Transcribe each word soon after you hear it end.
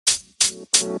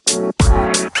Welcome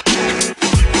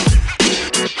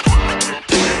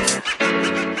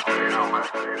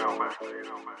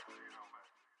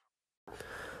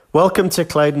to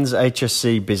Claydon's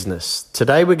HSC Business.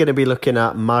 Today we're going to be looking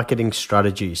at marketing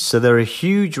strategies. So there are a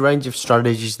huge range of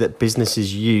strategies that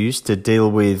businesses use to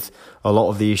deal with a lot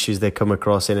of the issues they come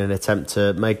across in an attempt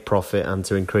to make profit and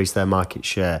to increase their market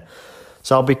share.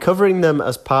 So I'll be covering them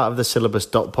as part of the syllabus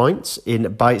dot points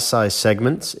in bite-sized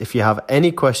segments. If you have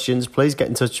any questions, please get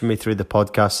in touch with me through the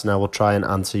podcast and I will try and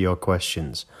answer your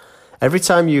questions. Every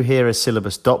time you hear a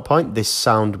syllabus dot point, this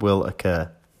sound will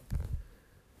occur.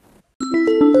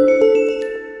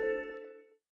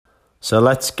 So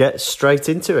let's get straight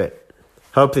into it.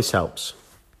 Hope this helps.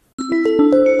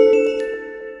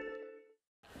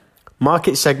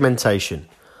 Market segmentation.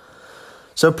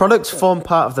 So products form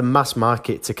part of the mass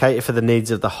market to cater for the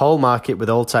needs of the whole market with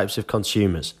all types of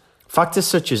consumers. Factors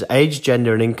such as age,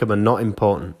 gender and income are not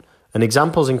important, and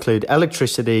examples include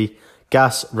electricity,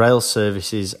 gas, rail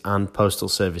services and postal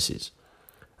services.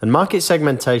 And market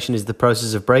segmentation is the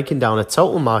process of breaking down a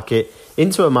total market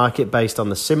into a market based on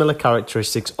the similar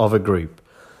characteristics of a group.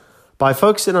 By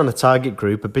focusing on a target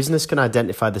group, a business can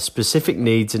identify the specific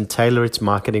needs and tailor its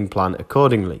marketing plan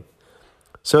accordingly.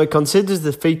 So it considers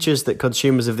the features that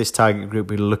consumers of this target group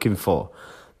are looking for,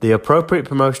 the appropriate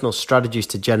promotional strategies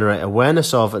to generate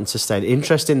awareness of and sustain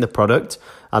interest in the product,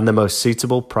 and the most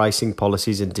suitable pricing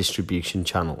policies and distribution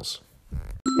channels.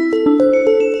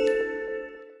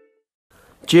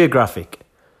 Geographic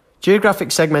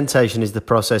segmentation is the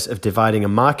process of dividing a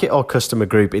market or customer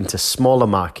group into smaller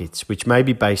markets, which may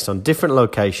be based on different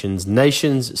locations,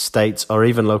 nations, states, or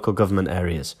even local government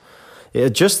areas. It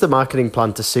adjusts the marketing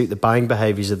plan to suit the buying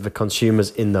behaviours of the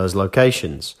consumers in those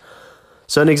locations.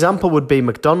 So an example would be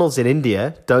McDonald's in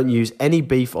India don't use any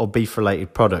beef or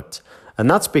beef-related product. And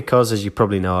that's because, as you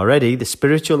probably know already, the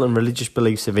spiritual and religious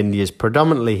beliefs of India's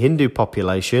predominantly Hindu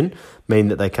population mean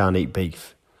that they can't eat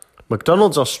beef.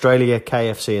 McDonald's Australia,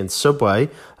 KFC and Subway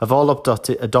have all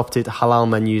adopted halal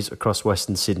menus across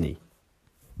Western Sydney.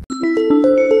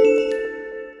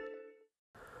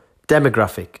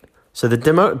 Demographic. So the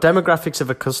demographics of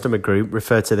a customer group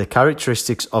refer to the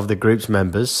characteristics of the group's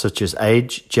members such as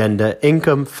age, gender,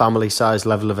 income, family size,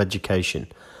 level of education.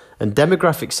 And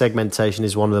demographic segmentation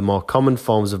is one of the more common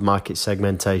forms of market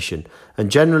segmentation and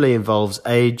generally involves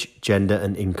age, gender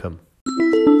and income.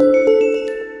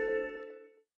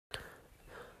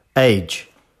 Age.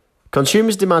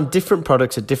 Consumers demand different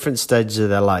products at different stages of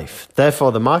their life.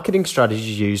 Therefore, the marketing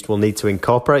strategies used will need to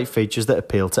incorporate features that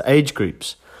appeal to age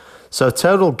groups. So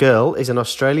Total Girl is an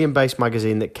Australian-based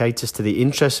magazine that caters to the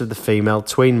interests of the female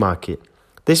tween market.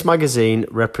 This magazine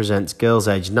represents girls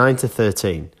aged 9 to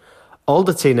 13.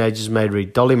 Older teenagers may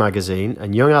read Dolly magazine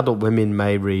and young adult women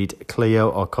may read Clio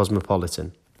or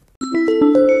Cosmopolitan.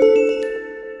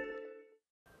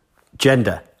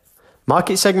 Gender.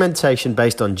 Market segmentation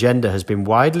based on gender has been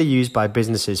widely used by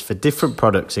businesses for different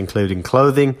products including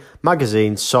clothing,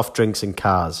 magazines, soft drinks and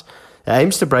cars. It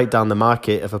aims to break down the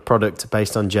market of a product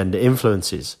based on gender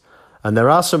influences. And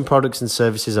there are some products and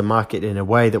services are marketed in a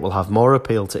way that will have more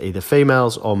appeal to either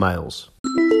females or males.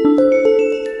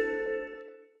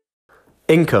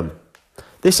 Income.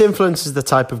 This influences the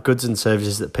type of goods and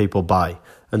services that people buy.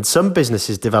 And some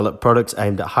businesses develop products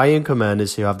aimed at high-income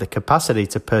earners who have the capacity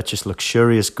to purchase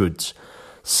luxurious goods.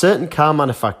 Certain car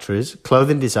manufacturers,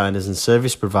 clothing designers and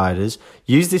service providers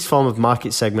use this form of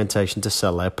market segmentation to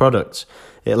sell their products.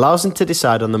 It allows them to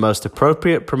decide on the most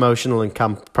appropriate promotional and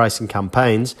pricing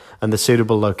campaigns and the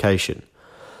suitable location.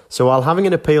 So while having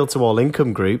an appeal to all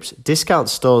income groups, discount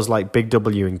stores like Big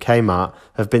W and Kmart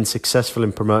have been successful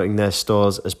in promoting their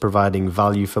stores as providing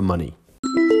value for money.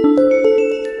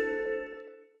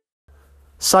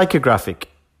 Psychographic.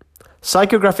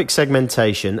 Psychographic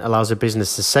segmentation allows a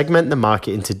business to segment the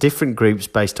market into different groups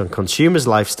based on consumers'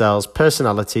 lifestyles,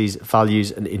 personalities,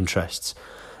 values and interests.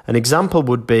 An example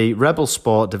would be Rebel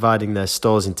Sport dividing their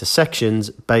stores into sections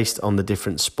based on the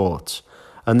different sports.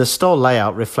 And the store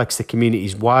layout reflects the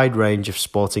community's wide range of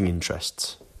sporting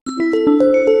interests.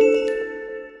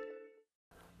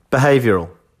 Behavioural.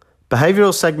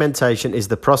 Behavioural segmentation is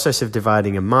the process of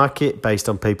dividing a market based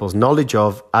on people's knowledge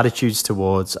of, attitudes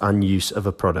towards, and use of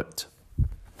a product.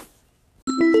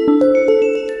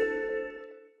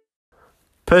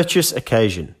 Purchase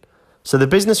occasion. So the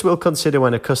business will consider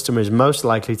when a customer is most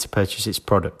likely to purchase its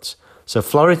products. So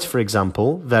florists, for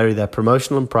example, vary their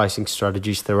promotional and pricing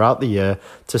strategies throughout the year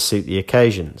to suit the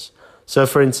occasions. So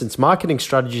for instance, marketing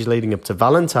strategies leading up to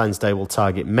Valentine's Day will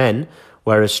target men,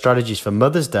 whereas strategies for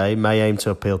Mother's Day may aim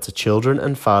to appeal to children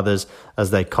and fathers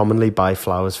as they commonly buy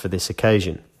flowers for this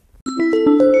occasion.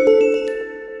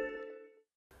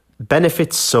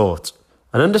 Benefits sought.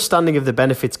 An understanding of the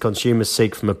benefits consumers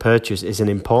seek from a purchase is an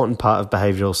important part of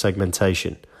behavioural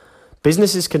segmentation.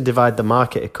 Businesses can divide the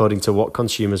market according to what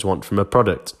consumers want from a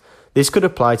product. This could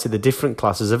apply to the different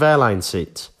classes of airline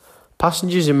seats.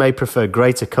 Passengers who may prefer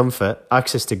greater comfort,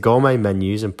 access to gourmet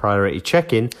menus and priority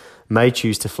check-in may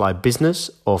choose to fly business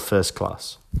or first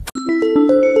class.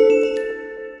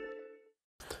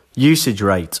 Usage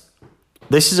rate.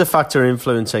 This is a factor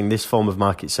influencing this form of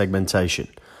market segmentation.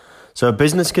 So a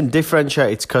business can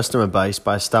differentiate its customer base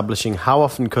by establishing how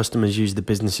often customers use the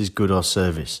business's good or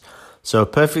service. So a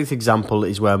perfect example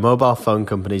is where mobile phone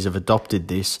companies have adopted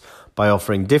this by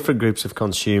offering different groups of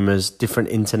consumers different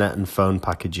internet and phone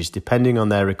packages depending on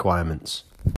their requirements.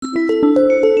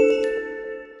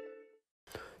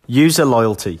 User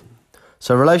loyalty.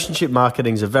 So relationship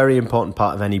marketing is a very important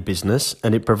part of any business,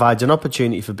 and it provides an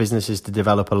opportunity for businesses to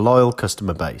develop a loyal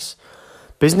customer base.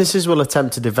 Businesses will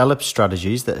attempt to develop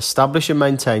strategies that establish and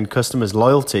maintain customers'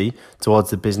 loyalty towards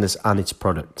the business and its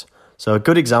product. So a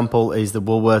good example is the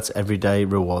Woolworths Everyday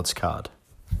Rewards card.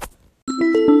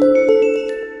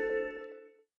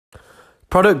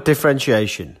 Product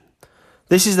differentiation.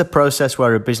 This is the process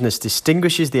where a business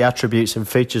distinguishes the attributes and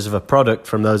features of a product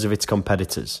from those of its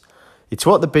competitors. It's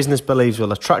what the business believes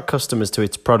will attract customers to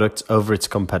its product over its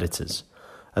competitors.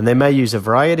 And they may use a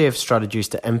variety of strategies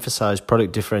to emphasize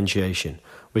product differentiation,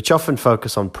 which often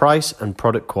focus on price and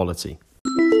product quality.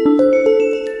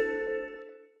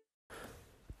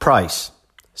 Price.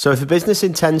 So if a business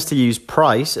intends to use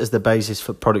price as the basis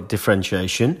for product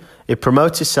differentiation, it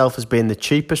promotes itself as being the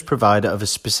cheapest provider of a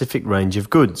specific range of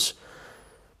goods.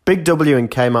 Big W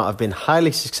and Kmart have been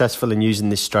highly successful in using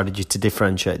this strategy to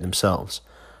differentiate themselves.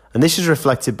 And this is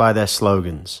reflected by their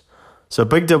slogans. So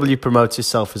Big W promotes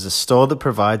itself as a store that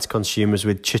provides consumers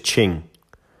with cha-ching.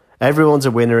 Everyone's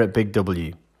a winner at Big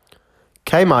W.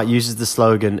 Kmart uses the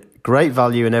slogan, great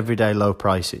value and everyday low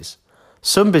prices.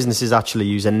 Some businesses actually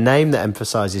use a name that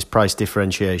emphasizes price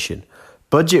differentiation.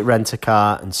 Budget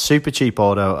Rent-A-Car and Super Cheap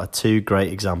Auto are two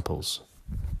great examples.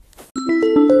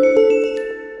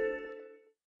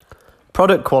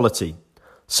 Product quality.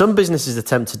 Some businesses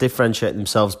attempt to differentiate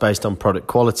themselves based on product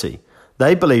quality.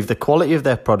 They believe the quality of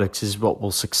their products is what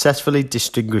will successfully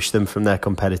distinguish them from their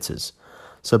competitors.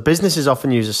 So businesses often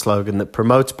use a slogan that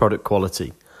promotes product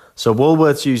quality. So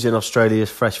Woolworths using Australia's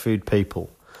fresh food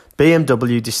people.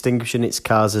 BMW distinguishing its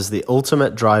cars as the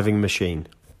ultimate driving machine.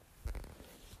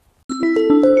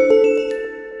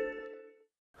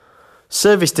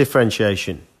 Service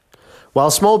differentiation. While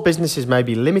small businesses may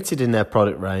be limited in their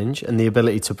product range and the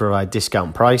ability to provide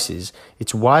discount prices,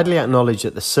 it's widely acknowledged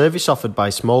that the service offered by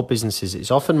small businesses is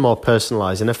often more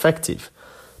personalised and effective.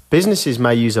 Businesses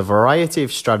may use a variety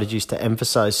of strategies to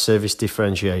emphasise service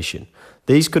differentiation.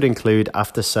 These could include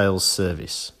after-sales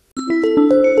service.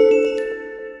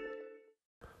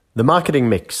 The marketing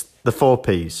mix, the 4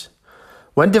 Ps.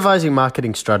 When devising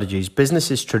marketing strategies,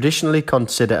 businesses traditionally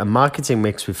consider a marketing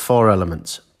mix with 4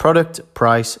 elements: product,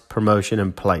 price, promotion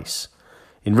and place.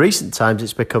 In recent times,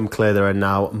 it's become clear there are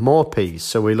now more Ps,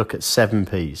 so we look at 7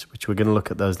 Ps, which we're going to look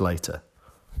at those later.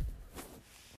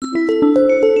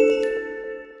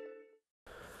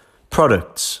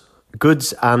 Products,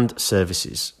 goods and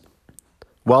services.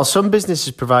 While some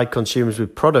businesses provide consumers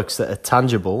with products that are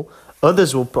tangible,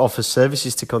 others will offer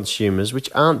services to consumers which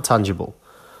aren't tangible.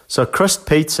 So Crust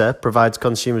Pizza provides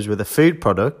consumers with a food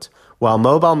product, while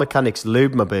Mobile Mechanics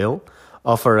Lubemobile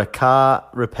offer a car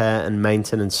repair and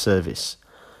maintenance service.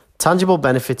 Tangible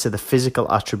benefits are the physical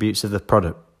attributes of the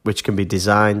product, which can be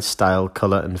design, style,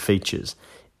 colour and features.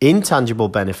 Intangible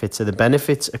benefits are the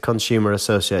benefits a consumer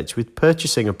associates with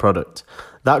purchasing a product.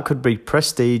 That could be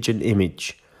prestige and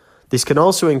image. This can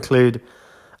also include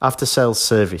after-sales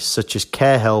service, such as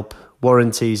care help,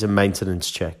 warranties and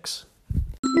maintenance checks.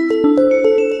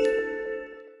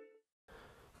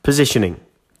 Positioning.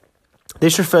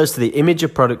 This refers to the image a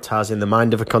product has in the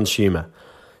mind of a consumer.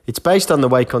 It's based on the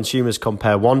way consumers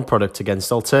compare one product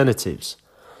against alternatives.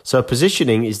 So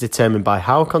positioning is determined by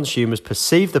how consumers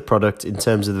perceive the product in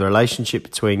terms of the relationship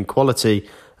between quality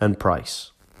and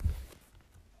price.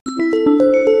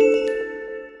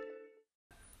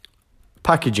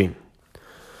 Packaging.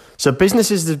 So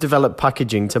businesses have developed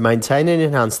packaging to maintain and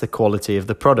enhance the quality of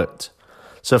the product.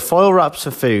 So foil wraps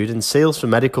for food and seals for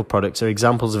medical products are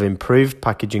examples of improved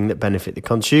packaging that benefit the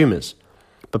consumers.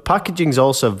 But packaging is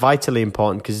also vitally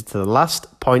important because it's the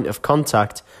last point of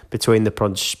contact between the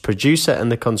producer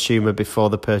and the consumer before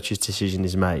the purchase decision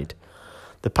is made.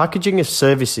 The packaging of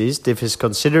services differs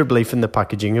considerably from the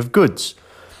packaging of goods.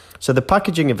 So the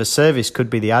packaging of a service could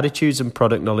be the attitudes and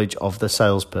product knowledge of the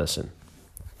salesperson.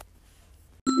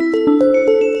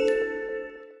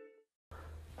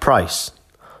 Price.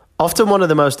 Often one of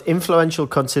the most influential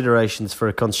considerations for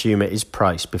a consumer is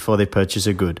price before they purchase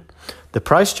a good. The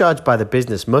price charged by the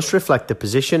business must reflect the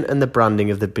position and the branding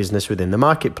of the business within the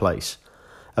marketplace.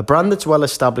 A brand that's well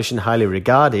established and highly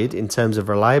regarded in terms of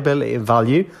reliability and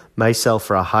value may sell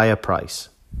for a higher price.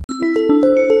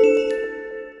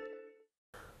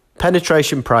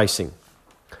 Penetration pricing.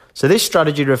 So this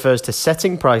strategy refers to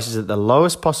setting prices at the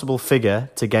lowest possible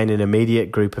figure to gain an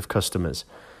immediate group of customers.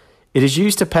 It is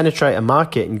used to penetrate a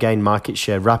market and gain market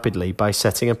share rapidly by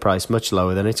setting a price much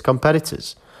lower than its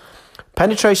competitors.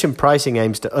 Penetration pricing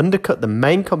aims to undercut the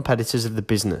main competitors of the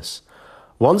business.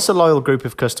 Once a loyal group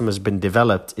of customers has been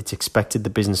developed, it's expected the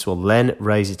business will then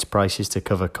raise its prices to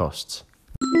cover costs.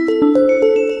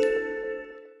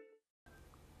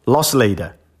 Loss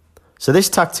leader. So this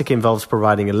tactic involves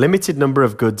providing a limited number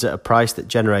of goods at a price that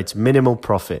generates minimal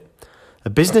profit. A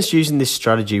business using this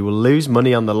strategy will lose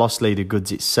money on the loss leader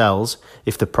goods it sells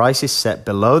if the price is set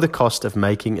below the cost of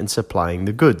making and supplying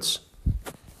the goods.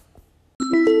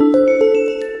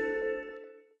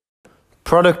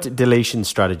 Product deletion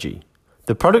strategy.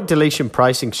 The product deletion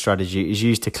pricing strategy is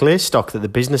used to clear stock that the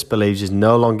business believes is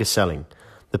no longer selling.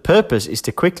 The purpose is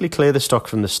to quickly clear the stock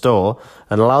from the store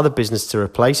and allow the business to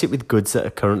replace it with goods that are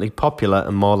currently popular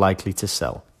and more likely to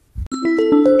sell.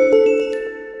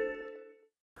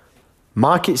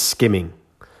 Market skimming.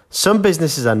 Some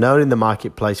businesses are known in the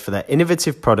marketplace for their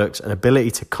innovative products and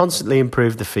ability to constantly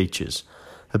improve the features.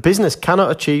 A business cannot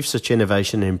achieve such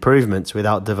innovation and improvements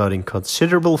without devoting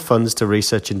considerable funds to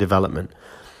research and development.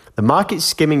 The market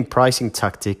skimming pricing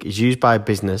tactic is used by a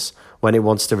business when it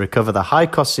wants to recover the high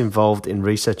costs involved in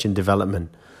research and development,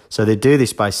 so they do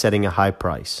this by setting a high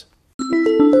price.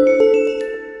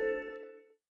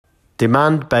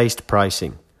 Demand-based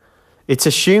pricing. It's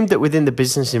assumed that within the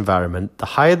business environment, the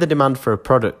higher the demand for a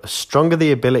product, the stronger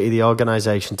the ability of the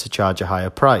organisation to charge a higher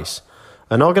price.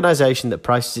 An organisation that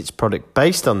prices its product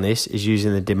based on this is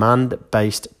using the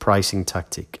demand-based pricing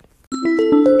tactic.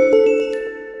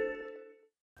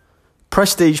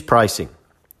 Prestige pricing.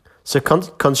 So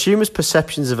consumers'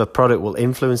 perceptions of a product will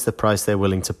influence the price they're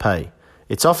willing to pay.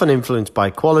 It's often influenced by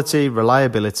quality,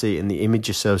 reliability, and the image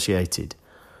associated.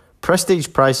 Prestige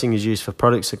pricing is used for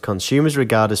products that consumers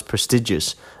regard as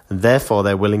prestigious, and therefore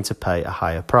they're willing to pay a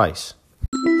higher price.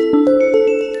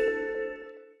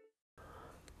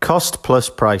 Cost plus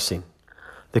pricing.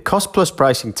 The cost plus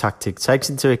pricing tactic takes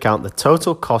into account the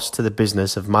total cost to the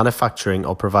business of manufacturing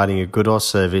or providing a good or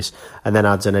service, and then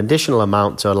adds an additional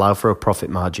amount to allow for a profit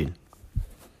margin.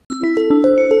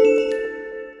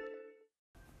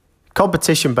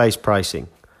 Competition-based pricing.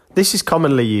 This is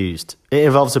commonly used. It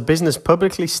involves a business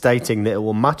publicly stating that it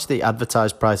will match the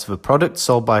advertised price of a product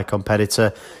sold by a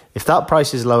competitor if that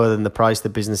price is lower than the price the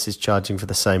business is charging for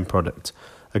the same product.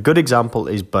 A good example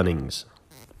is Bunnings.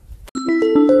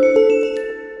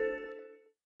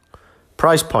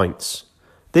 Price points.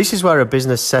 This is where a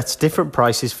business sets different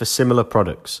prices for similar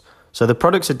products, so the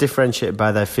products are differentiated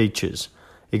by their features.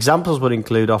 Examples would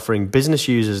include offering business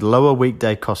users lower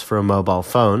weekday costs for a mobile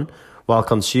phone, while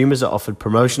consumers are offered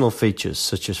promotional features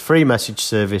such as free message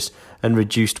service and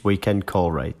reduced weekend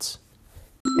call rates.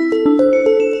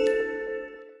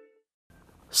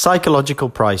 Psychological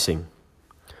pricing.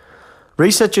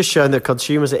 Research has shown that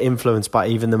consumers are influenced by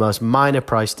even the most minor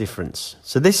price difference.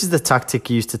 So this is the tactic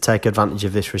used to take advantage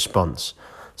of this response.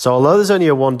 So although there's only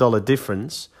a $1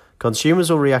 difference, consumers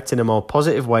will react in a more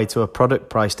positive way to a product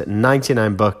priced at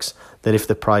 $99 than if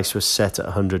the price was set at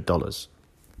 $100.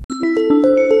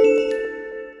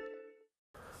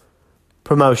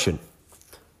 Promotion.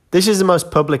 This is the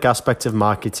most public aspect of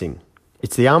marketing.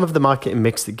 It's the arm of the marketing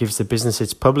mix that gives the business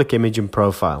its public image and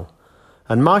profile.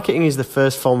 And marketing is the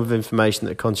first form of information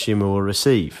that a consumer will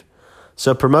receive.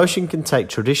 So promotion can take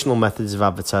traditional methods of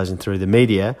advertising through the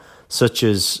media, such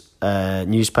as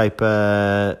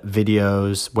newspaper,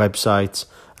 videos, websites,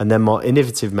 and then more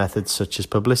innovative methods such as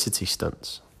publicity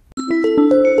stunts.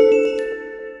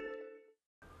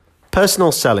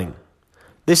 Personal selling.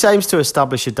 This aims to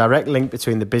establish a direct link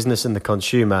between the business and the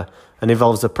consumer and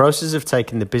involves the process of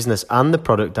taking the business and the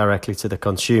product directly to the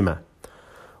consumer.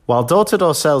 While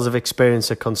door-to-door sales have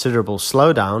experienced a considerable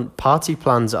slowdown, party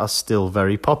plans are still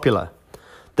very popular.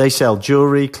 They sell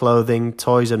jewelry, clothing,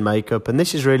 toys and makeup, and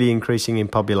this is really increasing in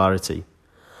popularity.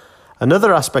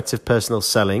 Another aspect of personal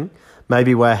selling may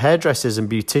be where hairdressers and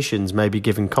beauticians may be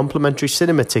given complimentary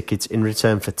cinema tickets in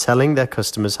return for telling their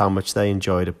customers how much they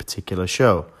enjoyed a particular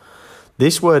show.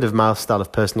 This word-of-mouth style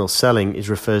of personal selling is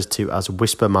referred to as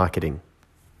whisper marketing.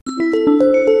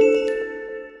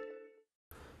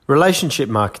 Relationship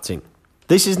marketing.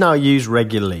 This is now used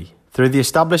regularly. Through the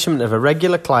establishment of a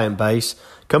regular client base,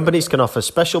 companies can offer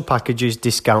special packages,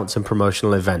 discounts, and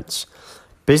promotional events.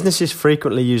 Businesses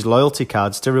frequently use loyalty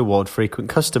cards to reward frequent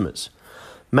customers.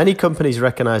 Many companies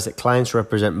recognize that clients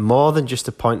represent more than just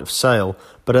a point of sale,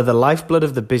 but are the lifeblood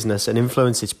of the business and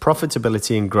influence its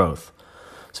profitability and growth.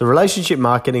 So relationship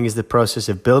marketing is the process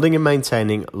of building and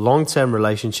maintaining long-term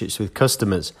relationships with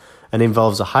customers and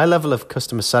involves a high level of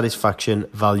customer satisfaction,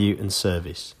 value, and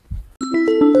service.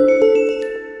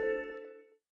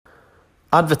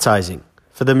 Advertising.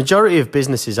 For the majority of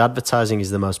businesses, advertising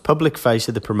is the most public face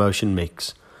of the promotion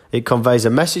mix. It conveys a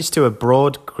message to a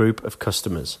broad group of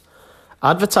customers.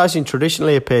 Advertising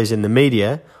traditionally appears in the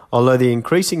media, although the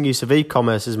increasing use of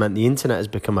e-commerce has meant the internet has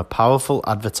become a powerful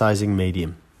advertising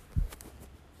medium.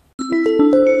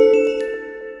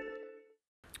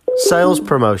 Sales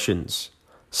promotions.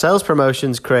 Sales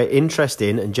promotions create interest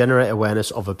in and generate awareness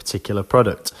of a particular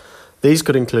product. These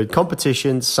could include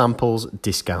competitions, samples,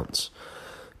 discounts.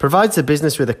 Provides the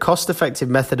business with a cost-effective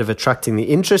method of attracting the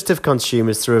interest of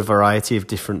consumers through a variety of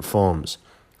different forms.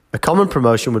 A common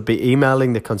promotion would be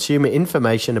emailing the consumer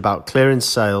information about clearance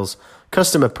sales,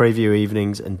 customer preview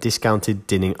evenings, and discounted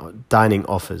dining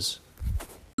offers.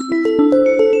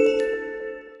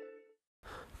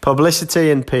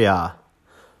 Publicity and PR.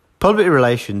 Public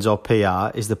relations, or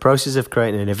PR, is the process of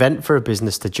creating an event for a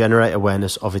business to generate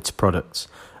awareness of its products,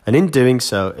 and in doing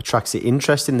so, attracts the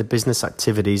interest in the business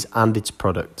activities and its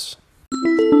products.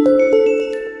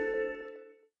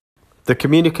 The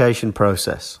communication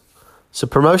process. So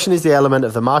promotion is the element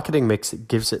of the marketing mix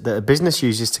that a business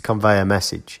uses to convey a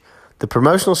message. The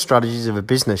promotional strategies of a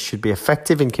business should be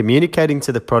effective in communicating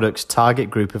to the product's target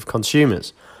group of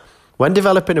consumers. When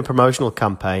developing a promotional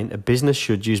campaign, a business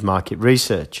should use market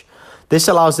research. This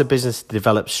allows the business to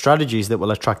develop strategies that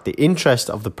will attract the interest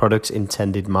of the product's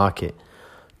intended market.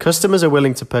 Customers are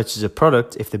willing to purchase a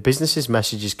product if the business's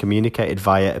message is communicated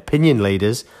via opinion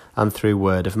leaders and through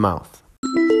word of mouth.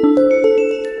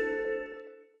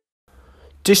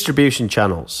 Distribution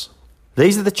channels.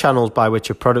 These are the channels by which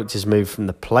a product is moved from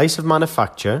the place of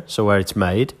manufacture, so where it's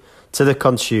made, to the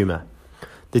consumer.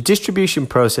 The distribution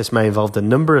process may involve a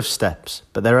number of steps,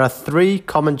 but there are 3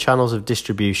 common channels of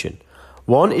distribution.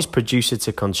 One is producer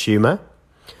to consumer,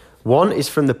 one is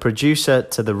from the producer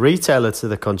to the retailer to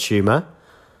the consumer,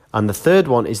 and the third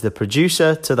one is the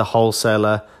producer to the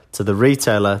wholesaler to the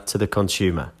retailer to the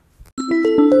consumer.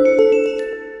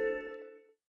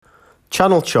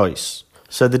 Channel choice.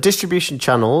 So the distribution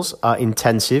channels are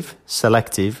intensive,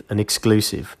 selective, and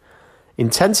exclusive.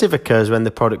 Intensive occurs when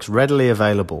the product's readily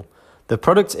available. The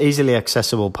product's easily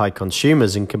accessible by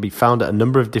consumers and can be found at a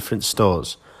number of different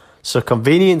stores. So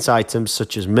convenience items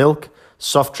such as milk,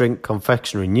 soft drink,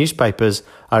 confectionery, newspapers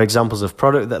are examples of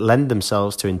product that lend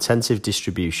themselves to intensive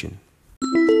distribution.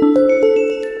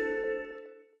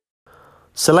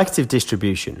 Selective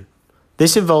distribution.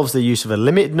 This involves the use of a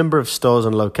limited number of stores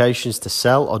and locations to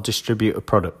sell or distribute a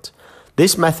product.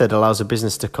 This method allows a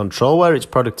business to control where its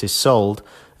product is sold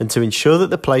and to ensure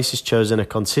that the places chosen are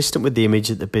consistent with the image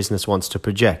that the business wants to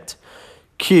project.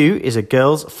 Q is a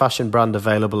girls' fashion brand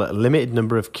available at a limited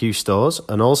number of Q stores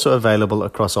and also available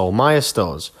across all Myer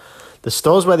stores. The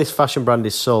stores where this fashion brand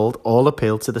is sold all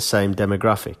appeal to the same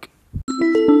demographic.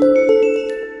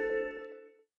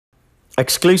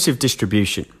 Exclusive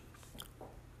distribution.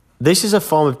 This is a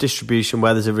form of distribution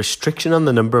where there's a restriction on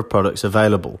the number of products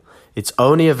available. It's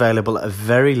only available at a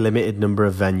very limited number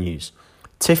of venues.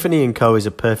 Tiffany & Co. is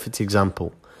a perfect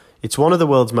example. It's one of the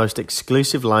world's most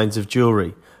exclusive lines of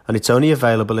jewellery, and it's only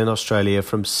available in Australia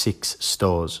from 6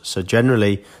 stores, so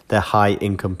generally they're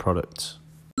high-income products.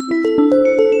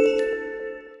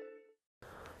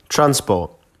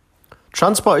 Transport.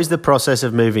 Transport is the process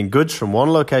of moving goods from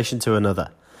one location to another.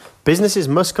 Businesses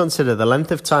must consider the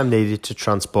length of time needed to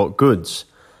transport goods.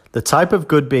 The type of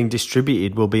good being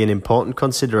distributed will be an important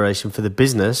consideration for the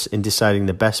business in deciding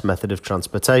the best method of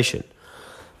transportation.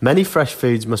 Many fresh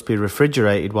foods must be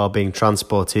refrigerated while being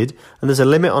transported, and there's a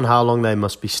limit on how long they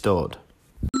must be stored.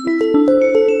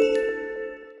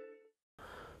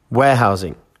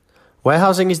 Warehousing.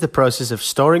 Warehousing is the process of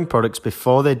storing products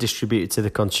before they're distributed to the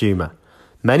consumer.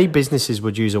 Many businesses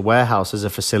would use a warehouse as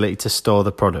a facility to store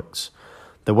the products.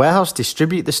 The warehouse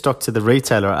distributes the stock to the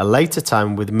retailer at a later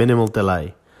time with minimal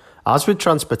delay. As with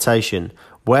transportation,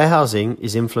 warehousing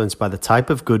is influenced by the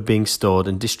type of good being stored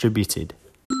and distributed.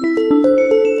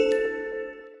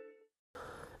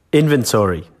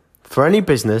 Inventory. For any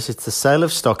business, it's the sale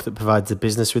of stock that provides the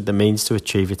business with the means to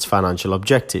achieve its financial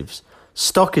objectives.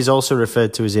 Stock is also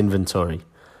referred to as inventory.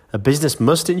 A business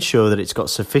must ensure that it's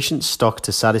got sufficient stock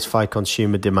to satisfy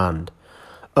consumer demand.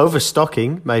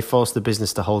 Overstocking may force the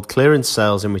business to hold clearance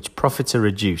sales in which profits are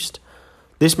reduced.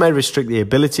 This may restrict the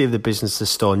ability of the business to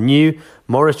store new,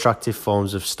 more attractive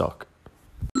forms of stock.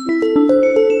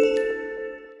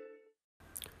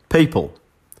 People.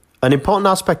 An important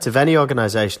aspect of any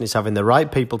organisation is having the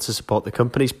right people to support the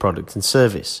company's product and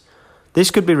service.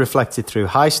 This could be reflected through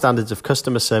high standards of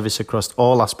customer service across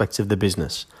all aspects of the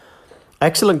business.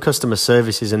 Excellent customer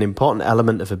service is an important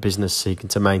element of a business seeking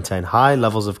to maintain high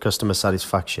levels of customer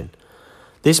satisfaction.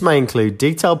 This may include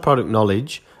detailed product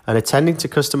knowledge and attending to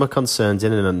customer concerns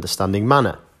in an understanding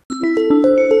manner.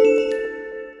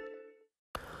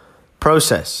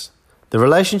 Process. The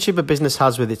relationship a business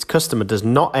has with its customer does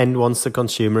not end once the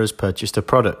consumer has purchased a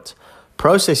product.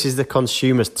 Process is the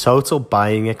consumer's total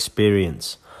buying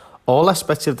experience. All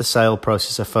aspects of the sale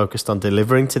process are focused on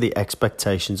delivering to the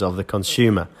expectations of the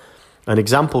consumer. An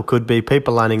example could be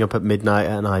people lining up at midnight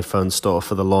at an iPhone store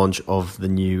for the launch of the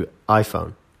new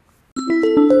iPhone.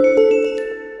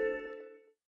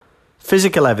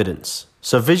 Physical evidence.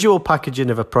 So visual packaging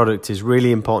of a product is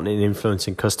really important in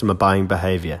influencing customer buying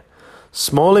behaviour.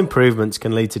 Small improvements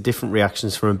can lead to different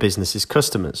reactions from a business's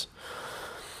customers.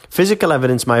 Physical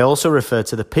evidence may also refer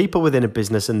to the people within a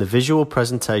business and the visual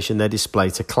presentation they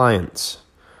display to clients.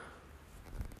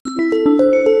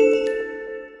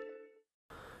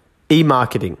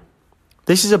 E-marketing.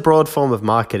 This is a broad form of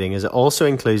marketing as it also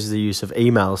includes the use of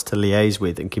emails to liaise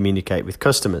with and communicate with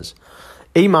customers.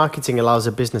 E-marketing allows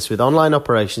a business with online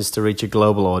operations to reach a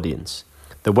global audience.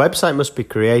 The website must be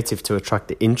creative to attract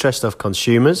the interest of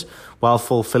consumers while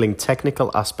fulfilling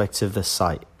technical aspects of the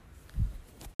site.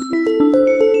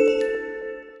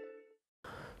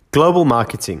 Global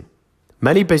marketing.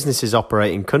 Many businesses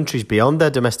operate in countries beyond their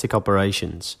domestic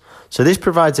operations, so this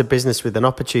provides a business with an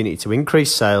opportunity to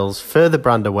increase sales, further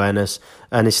brand awareness,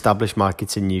 and establish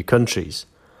markets in new countries.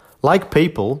 Like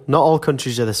people, not all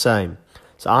countries are the same,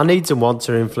 so our needs and wants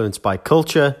are influenced by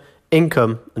culture,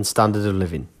 income, and standard of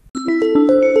living.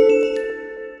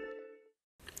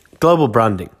 Global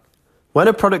branding. When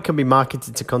a product can be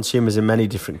marketed to consumers in many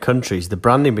different countries, the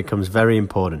branding becomes very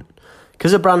important.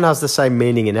 Because a brand has the same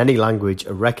meaning in any language,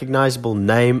 a recognizable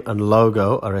name and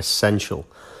logo are essential.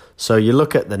 So you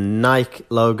look at the Nike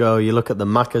logo, you look at the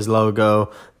Macca's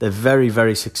logo, they're very,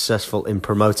 very successful in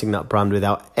promoting that brand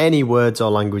without any words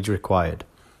or language required.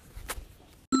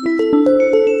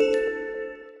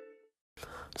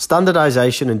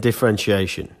 Standardization and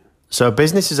differentiation. So a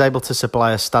business is able to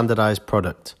supply a standardized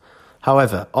product.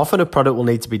 However, often a product will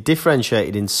need to be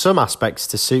differentiated in some aspects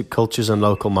to suit cultures and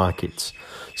local markets.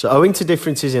 So owing to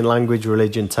differences in language,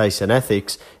 religion, taste and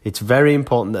ethics, it's very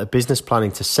important that a business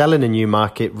planning to sell in a new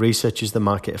market researches the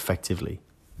market effectively.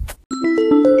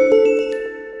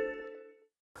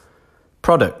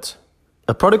 Product.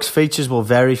 A product's features will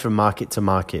vary from market to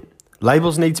market.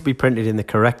 Labels need to be printed in the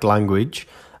correct language,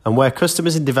 and where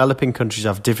customers in developing countries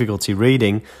have difficulty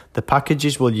reading, the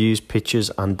packages will use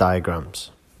pictures and diagrams.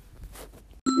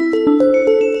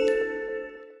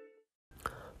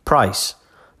 Price.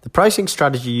 The pricing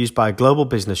strategy used by a global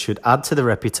business should add to the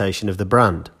reputation of the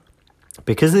brand.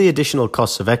 Because of the additional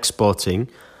costs of exporting,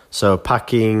 so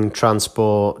packing,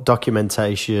 transport,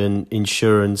 documentation,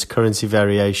 insurance, currency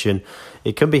variation,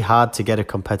 it can be hard to get a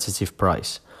competitive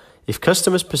price. If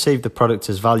customers perceive the product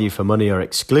as value for money or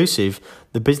exclusive,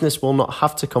 the business will not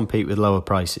have to compete with lower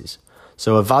prices.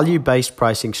 So a value-based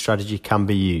pricing strategy can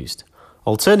be used.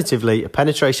 Alternatively, a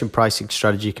penetration pricing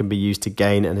strategy can be used to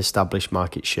gain and establish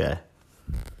market share.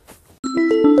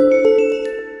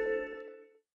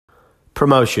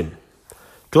 Promotion.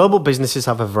 Global businesses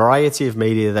have a variety of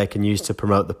media they can use to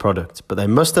promote the product, but they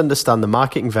must understand the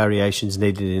marketing variations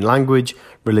needed in language,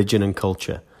 religion and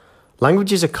culture.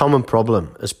 Language is a common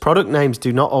problem, as product names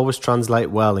do not always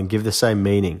translate well and give the same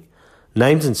meaning.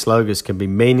 Names and slogans can be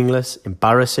meaningless,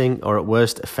 embarrassing, or at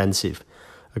worst offensive.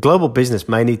 A global business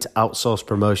may need to outsource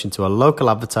promotion to a local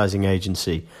advertising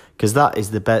agency because they're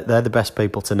the best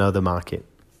people to know the market.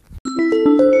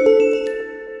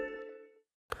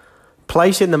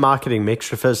 Place in the marketing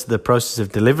mix refers to the process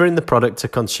of delivering the product to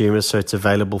consumers so it's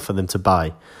available for them to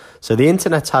buy. So the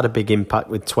internet's had a big impact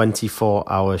with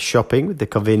 24-hour shopping, with the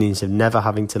convenience of never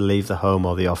having to leave the home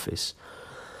or the office.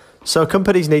 So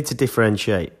companies need to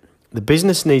differentiate. The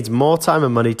business needs more time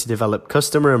and money to develop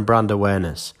customer and brand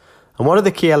awareness. And one of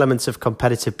the key elements of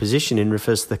competitive positioning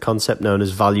refers to the concept known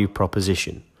as value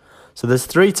proposition. So there's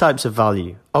three types of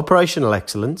value: operational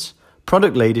excellence,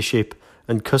 product leadership,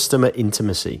 and customer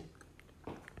intimacy.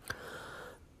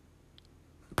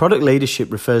 Product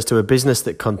leadership refers to a business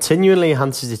that continually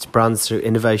enhances its brands through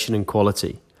innovation and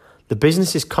quality. The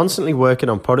business is constantly working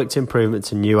on product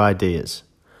improvements and new ideas.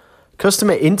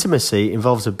 Customer intimacy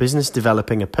involves a business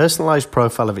developing a personalized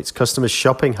profile of its customers'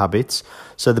 shopping habits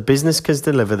so the business can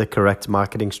deliver the correct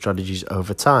marketing strategies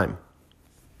over time.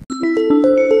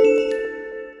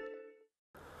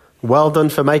 Well done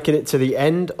for making it to the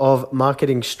end of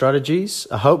marketing strategies.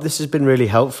 I hope this has been really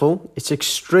helpful. It's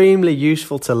extremely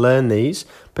useful to learn these,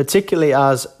 particularly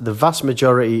as the vast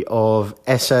majority of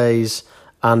essays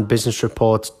and business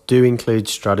reports do include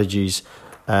strategies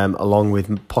along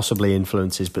with possibly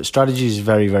influences, but strategies is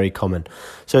very, very common.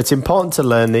 So it's important to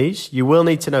learn these. You will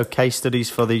need to know case studies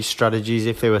for these strategies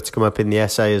if they were to come up in the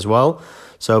essay as well.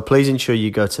 So please ensure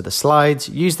you go to the slides,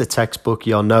 use the textbook,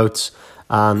 your notes,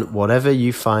 and whatever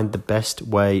you find the best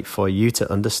way for you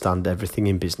to understand everything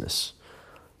in business.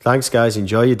 Thanks, guys.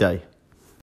 Enjoy your day.